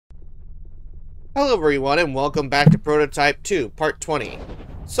Hello everyone and welcome back to Prototype 2, Part 20.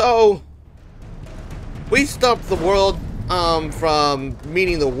 So, we stopped the world from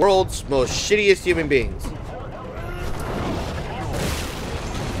meeting the world's most shittiest human beings.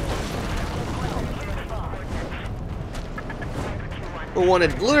 Who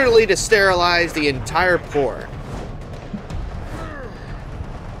wanted literally to sterilize the entire poor.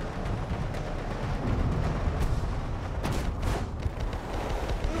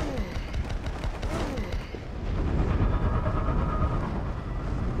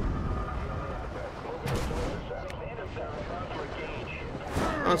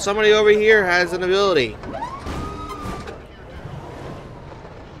 Oh, somebody over here has an ability.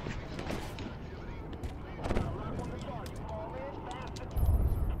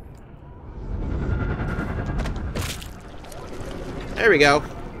 There we go.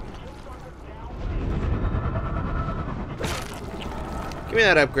 Give me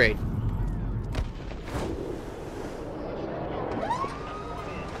that upgrade.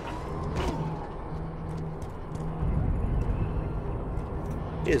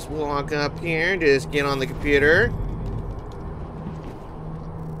 Just walk up here, just get on the computer.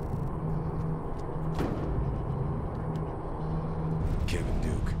 Kevin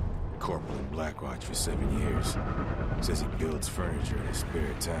Duke, corporal in Blackwatch for 7 years. Says he builds furniture in his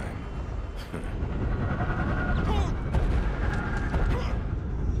spare time.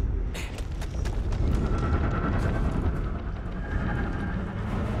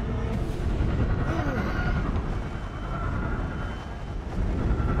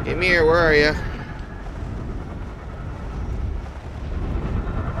 Hey, Mir, where are you?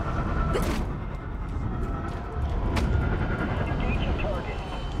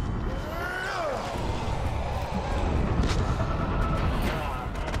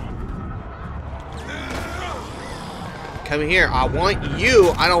 Come here. I want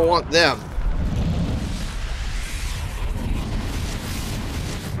you. I don't want them.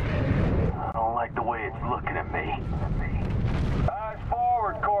 I don't like the way it's looking at me. Eyes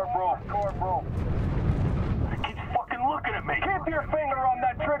forward, Corporal. It keeps fucking looking at me. Keep your finger on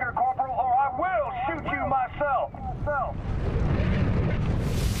that trigger, Corporal, or I will shoot you myself.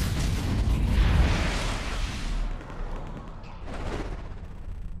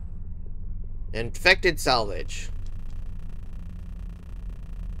 Infected salvage.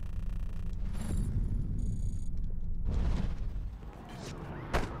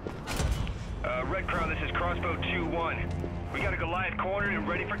 Red Crown, this is Crossbow 2-1. We got a Goliath cornered and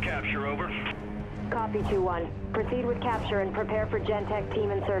ready for capture, over. Copy 2-1. Proceed with capture and prepare for Gentech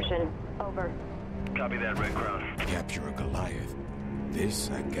team insertion. Over. Copy that, Red Crown. Capture a Goliath. This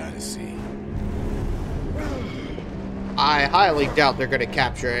I gotta see. I highly doubt they're gonna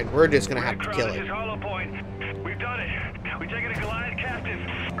capture it. We're just gonna have to kill This it. is Hollow Point. We've done it. We've taken a Goliath captive.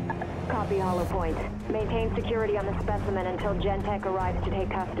 Copy Hollow Point. Maintain security on the specimen until Gentech arrives to take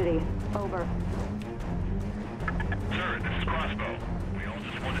custody. Over. Sir, this is Crossbow. We all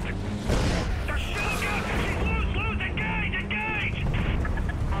just wanted to... They're shooting us! She's loose! Engage!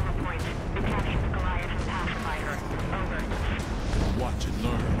 Hollow Point. We captured the Goliath and pacifier. Over. Watch and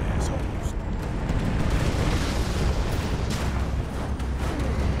learn, assholes.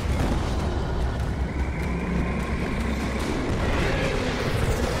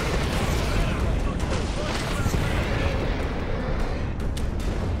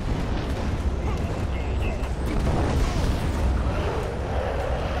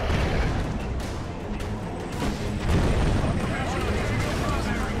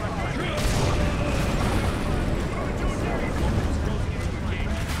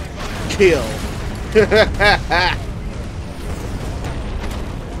 Kill.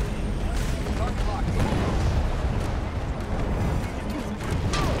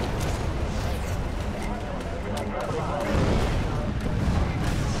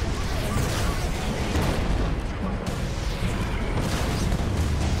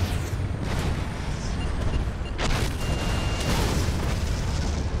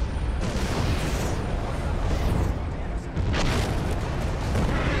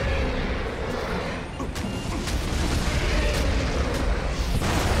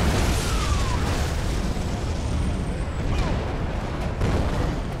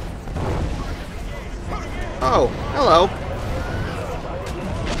 Oh, hello.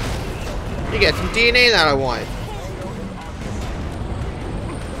 You get some DNA that I want.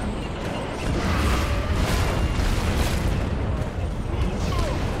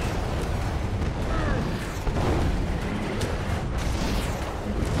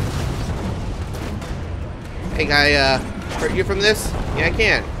 Hey, can I hurt you from this? Yeah, I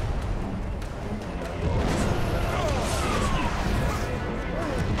can.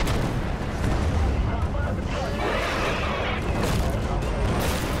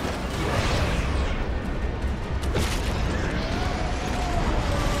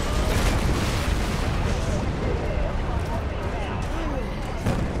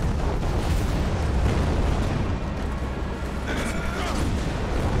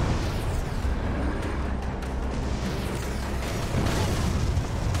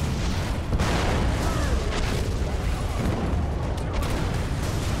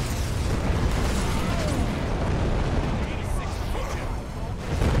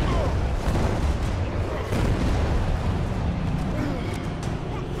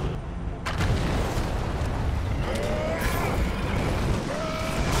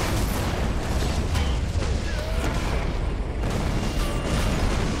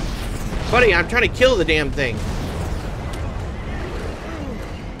 Buddy, I'm trying to kill the damn thing.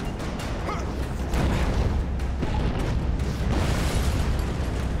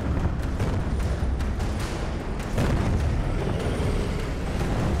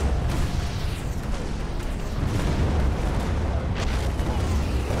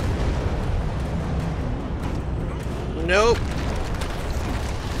 Nope.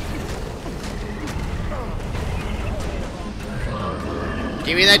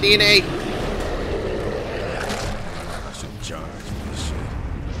 Give me that DNA. I should charge for this shit.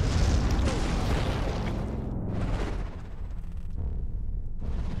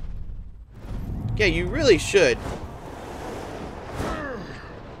 Yeah, you really should.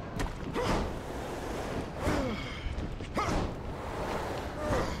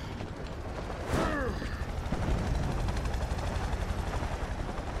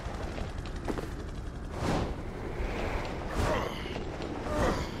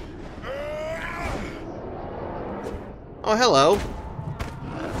 Oh, hello.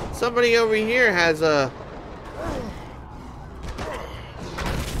 Somebody over here has a...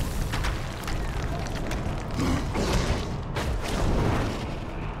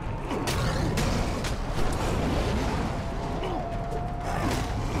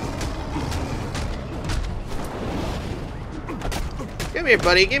 Come here,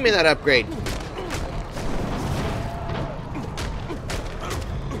 buddy. Give me that upgrade.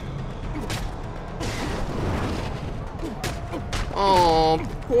 Oh,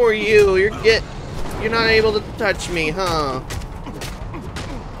 poor you. You're not able to touch me, huh?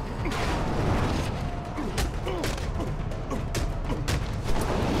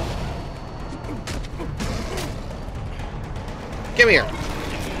 Come here.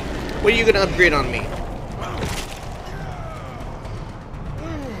 What are you gonna upgrade on me?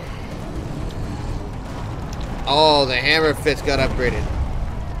 Oh, the hammer fist got upgraded.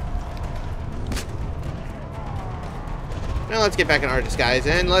 Now let's get back in our disguise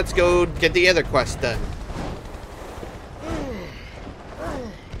and let's go get the other quest done.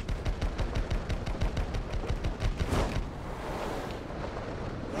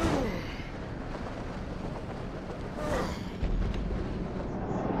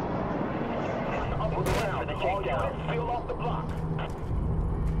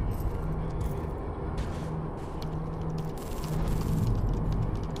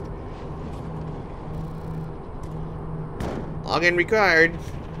 Login required.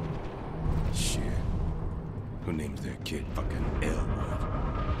 Shit. Who names their kid fucking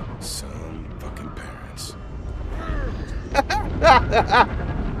Elwood? Some fucking parents.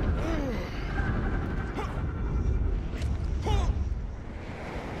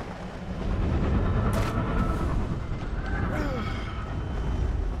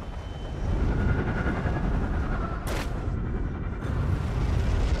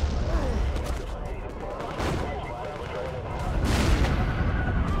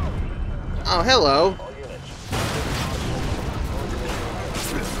 Oh, hello.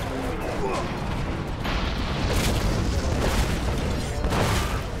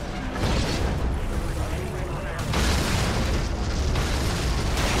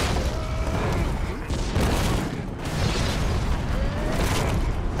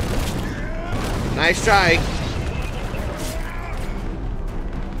 Nice try.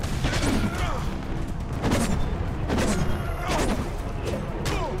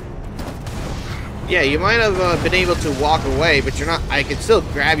 Yeah, you might have been able to walk away, but you're not. I can still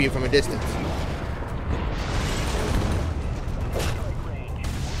grab you from a distance.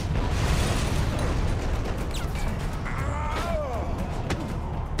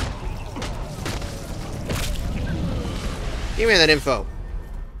 Give me that info.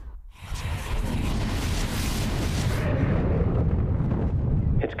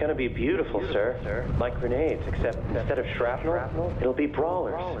 It's gonna be beautiful, sir. Like grenades, except instead of shrapnel, it'll be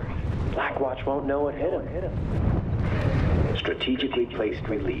brawlers. Blackwatch won't know what hit him. Strategically placed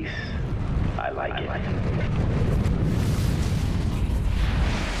release. I like it.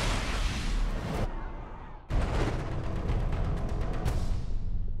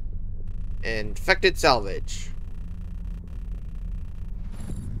 Infected salvage.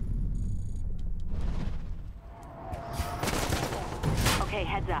 Okay,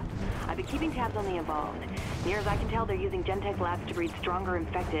 heads up. I've been keeping tabs on the involved. Near as I can tell, they're using Gentech labs to breed stronger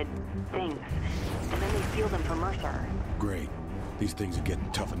infected things. And then they steal them from Mercer. Great. These things are getting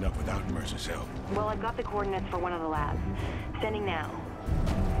tough enough without Mercer's help. Well, I've got the coordinates for one of the labs. Sending now.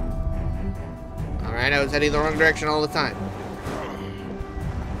 Alright, I was heading the wrong direction all the time.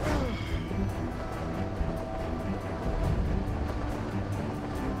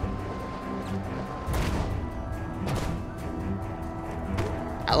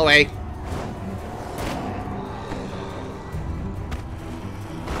 Out of the way.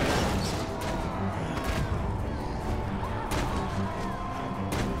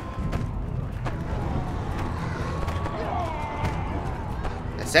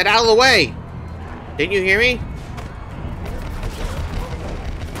 said out of the way! Didn't you hear me?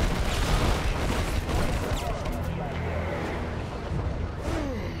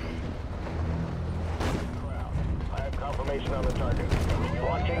 I have confirmation on the target.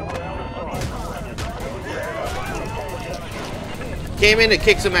 Watching ground assault. Came in to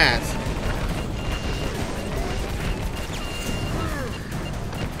kick some ass.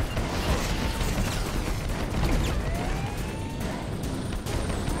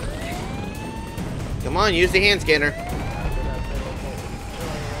 Come on, use the hand scanner.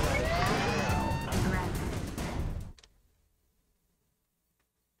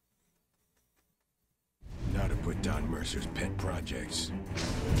 Now to put down Mercer's pet projects.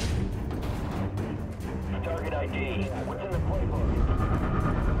 Target ID. What's in the playbook?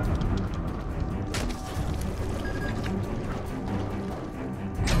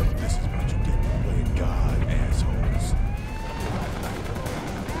 This is what you get for playing God, assholes.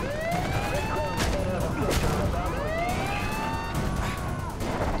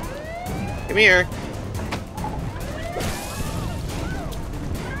 Come here.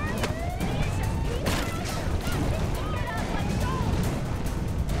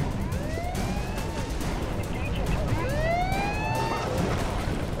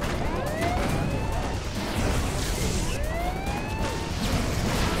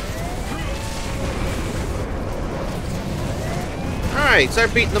 Alright,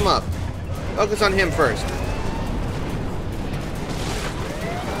 start beating them up. Focus on him first.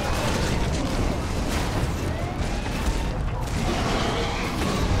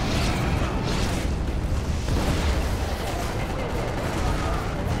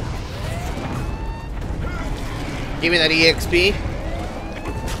 Give me that EXP.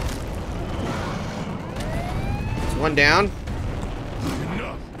 It's one down.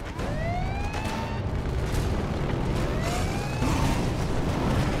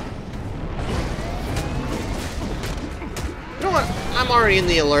 You know what? I'm already in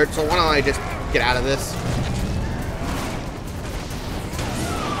the alert, so why don't I just get out of this?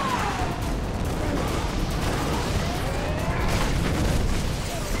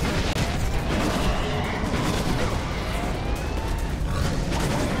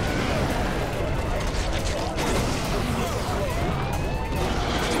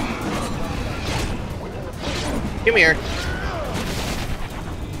 Come here.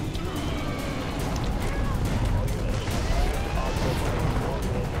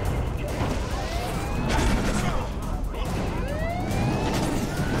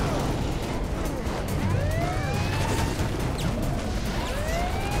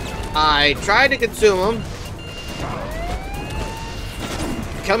 I tried to consume him.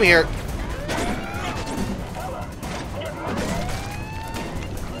 Come here.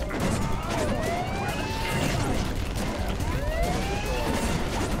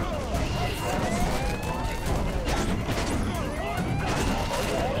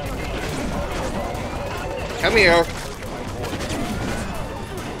 Come here.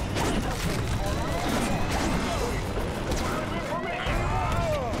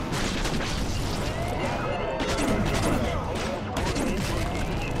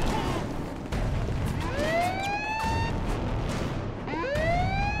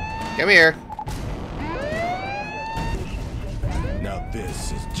 Come here. Now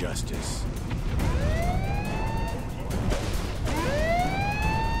this is justice.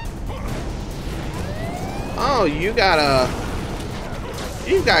 Oh, you got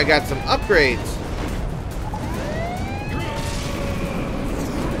some upgrades.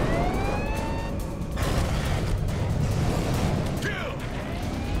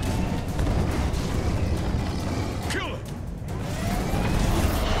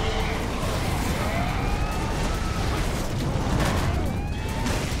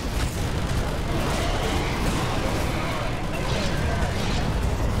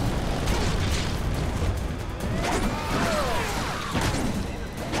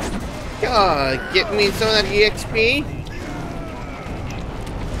 Get me some of that EXP.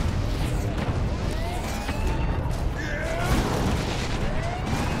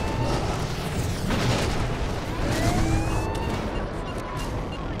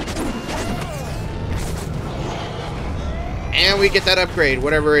 And we get that upgrade,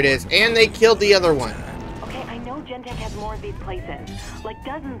 whatever it is. And they killed the other one. Okay, I know Gentech has more of these places. Like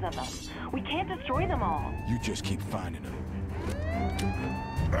dozens of them. We can't destroy them all. You just keep finding them.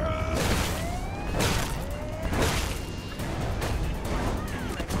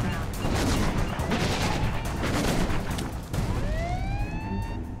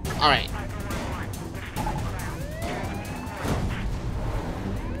 All right.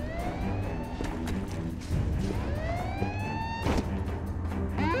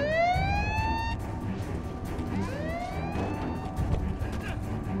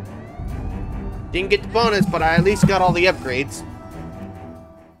 Didn't get the bonus, but I at least got all the upgrades.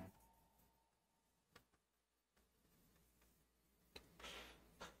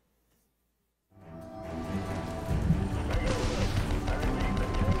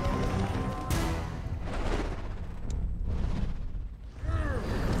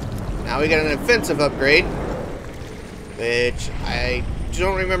 Now we got an offensive upgrade, which I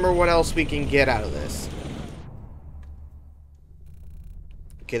don't remember what else we can get out of this.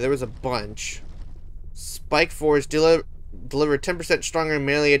 Okay, there was a bunch. Spike Force deliver 10% stronger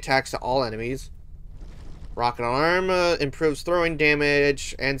melee attacks to all enemies. Rocket Arm improves throwing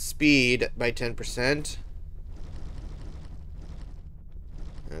damage and speed by 10%.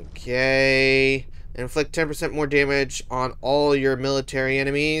 Okay. Inflict 10% more damage on all your military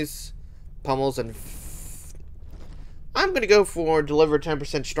enemies. Pummels and... I'm going to go for deliver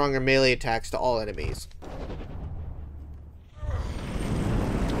 10% stronger melee attacks to all enemies.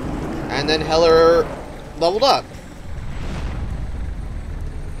 And then Heller leveled up.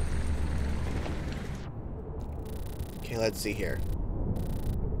 Okay, let's see here.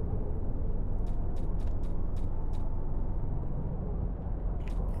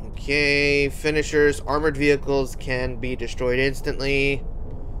 Okay, finishers. Armored vehicles can be destroyed instantly.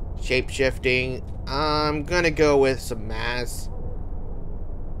 Shape-shifting. I'm gonna go with some mass.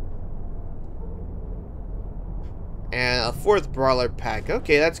 And a 4th brawler pack.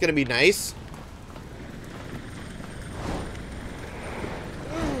 Okay, that's gonna be nice.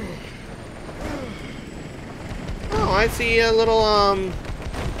 Oh, I see a little,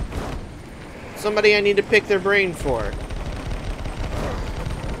 somebody I need to pick their brain for.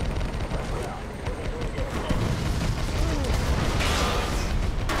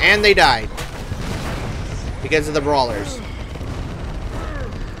 And they died. Because of the brawlers.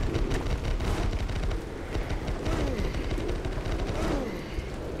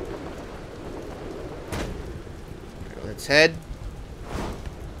 Let's head.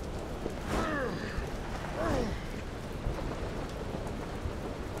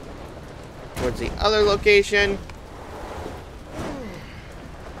 Towards the other location.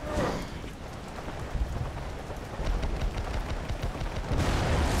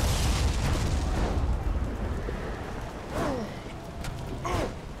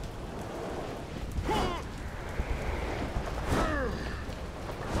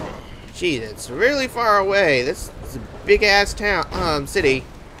 Gee, it's really far away. This is a big-ass town, city.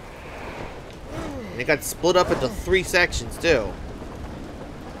 And it got split up into 3 sections, too.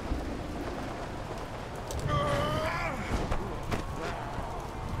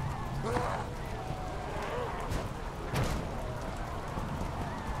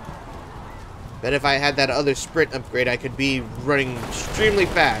 Bet if I had that other sprint upgrade, I could be running extremely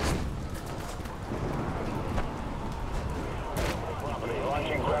fast.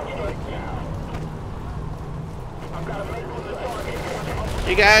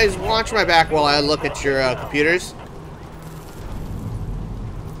 You guys, watch my back while I look at your computers.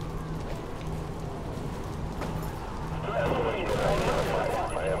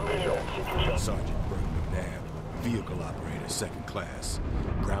 Sergeant Burton McNabb, vehicle operator, 2nd class,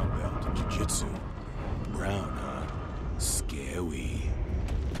 brown belt in jiu-jitsu. Brown, huh? Scary.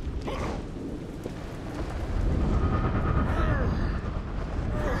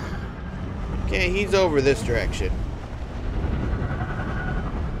 Okay, he's over this direction.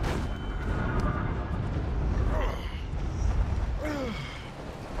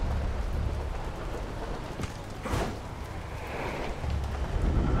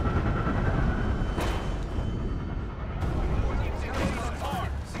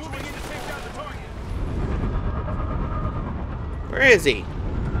 Where is he?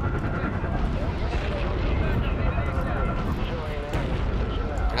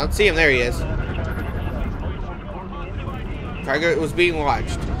 I don't see him. There he is. Target was being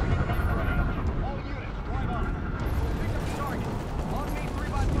watched.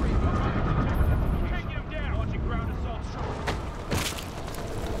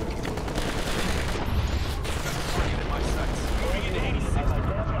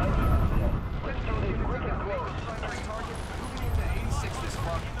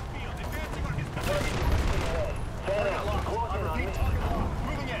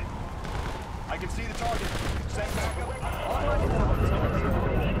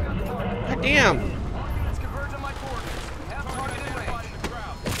 God damn.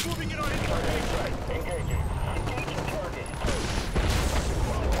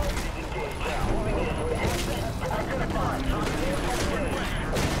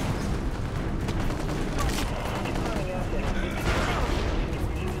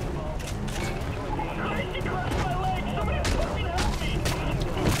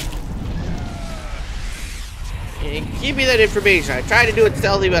 Give me that information. I tried to do it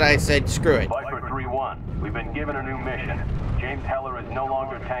stealthy, but I said, screw it. Viper 3-1, we've been given a new mission. James Heller is no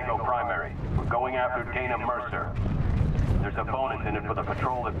longer Tango Primary. We're going after Dana Mercer. There's a bonus in it for the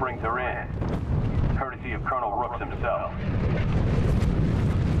patrol that brings her in. Courtesy of Colonel Rooks himself.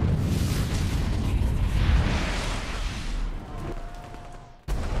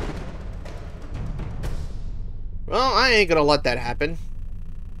 Well, I ain't gonna let that happen.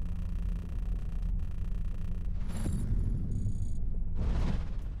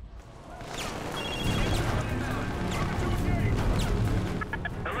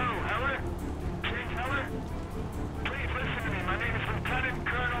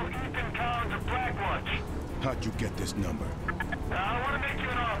 How'd you get this number? I want to make you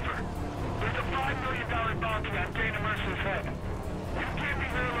an offer. There's a $5 million bounty on Dana Mercer's head. You give me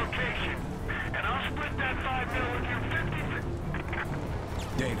their location, and I'll split that $5 million with you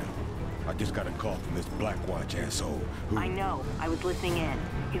 50. Dana, I just got a call from this Blackwatch asshole who... I know. I was listening in.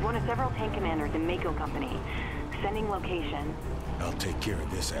 He's one of several tank commanders in Mako Company. Sending location. I'll take care of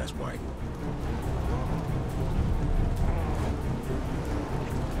this, asswipe.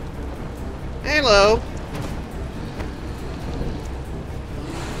 Hello.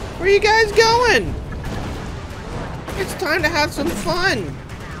 Where are you guys going? It's time to have some fun.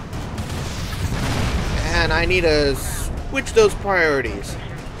 And I need to switch those priorities.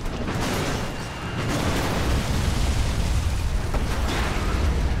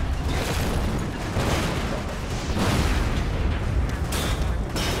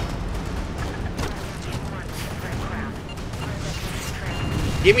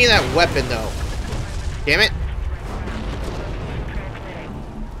 Give me that weapon, though. Damn it.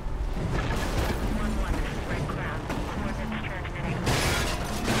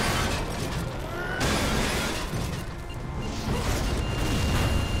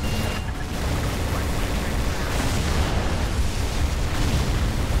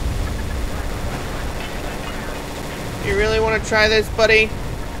 You really want to try this, buddy?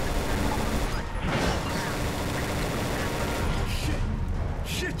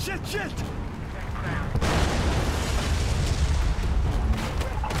 Shit!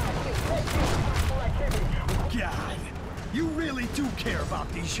 God, you really do care about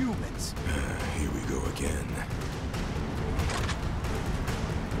these humans. Here we go again.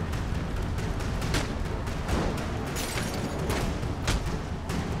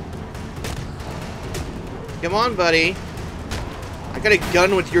 Come on, buddy. I got a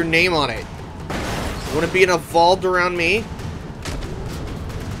gun with your name on it. You want to be involved around me?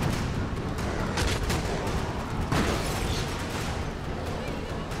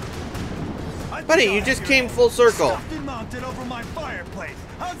 Buddy, you just came full circle. Stuffed and mounted over my fireplace.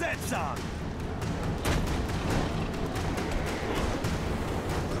 How's that sound?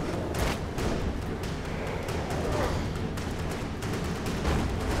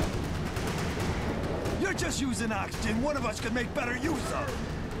 You're just using oxygen one of us could make better use of.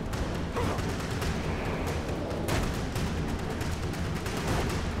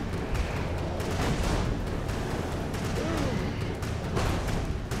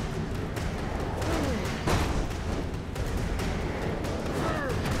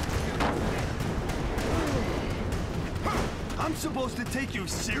 I'm supposed to take you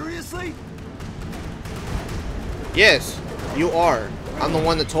seriously? Yes, you are. I'm the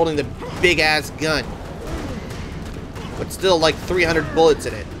one that's holding the big-ass gun. But still like 300 bullets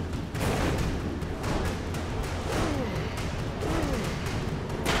in it.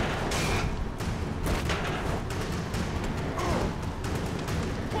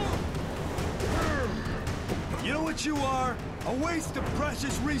 You know what you are? A waste of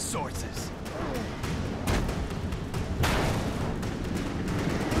precious resources.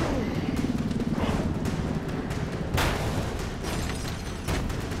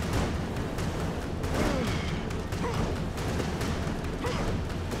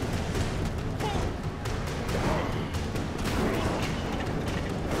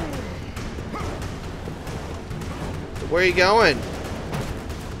 Where are you going?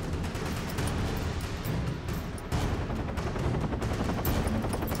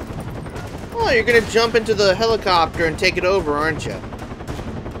 Oh, you're gonna jump into the helicopter and take it over, aren't you?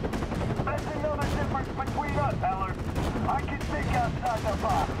 That's another difference between us, Heller. I can think outside the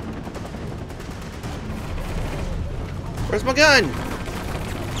box. Where's my gun?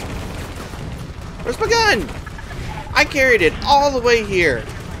 Where's my gun? I carried it all the way here.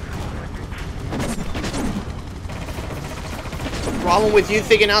 Problem with you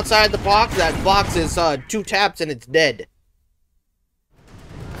thinking outside the box? That box is 2 taps and it's dead.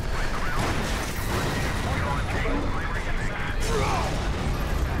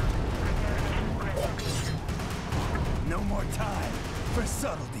 For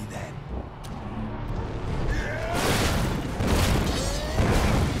subtlety, then.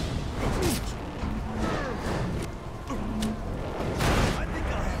 I think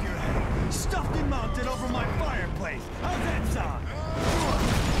I'll have your head stuffed and mounted over my fireplace. How's that sound?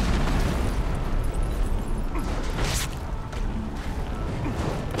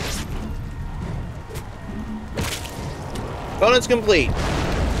 Bonus complete.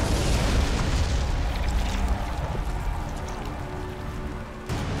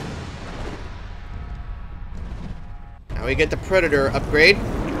 Now we get the Predator upgrade.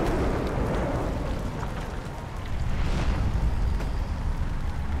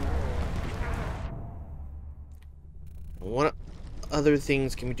 What other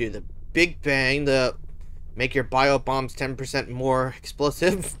things can we do? The Big Bang, the make your bio bombs 10% more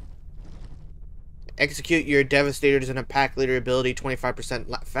explosive. Execute your Devastators and a pack leader ability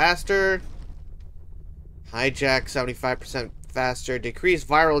 25% faster. Hijack 75% faster. Decrease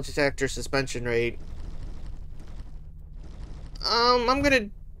viral detector suspension rate. I'm gonna...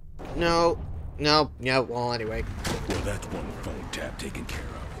 No, well, anyway. Well, that's one phone tap taken care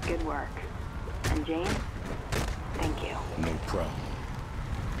of. Good work. And James, thank you. No problem.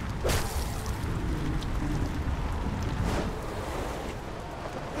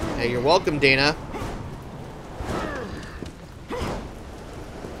 Hey, you're welcome, Dana.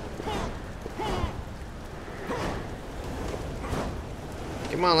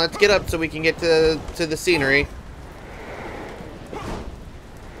 Come on, let's get up so we can get to the scenery.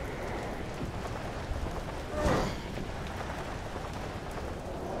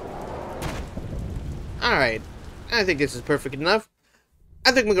 Alright, I think this is perfect enough.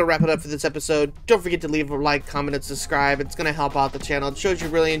 I think we're going to wrap it up for this episode. Don't forget to leave a like, comment, and subscribe. It's going to help out the channel. It shows you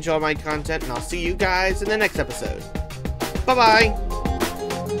really enjoy my content, and I'll see you guys in the next episode. Bye-bye!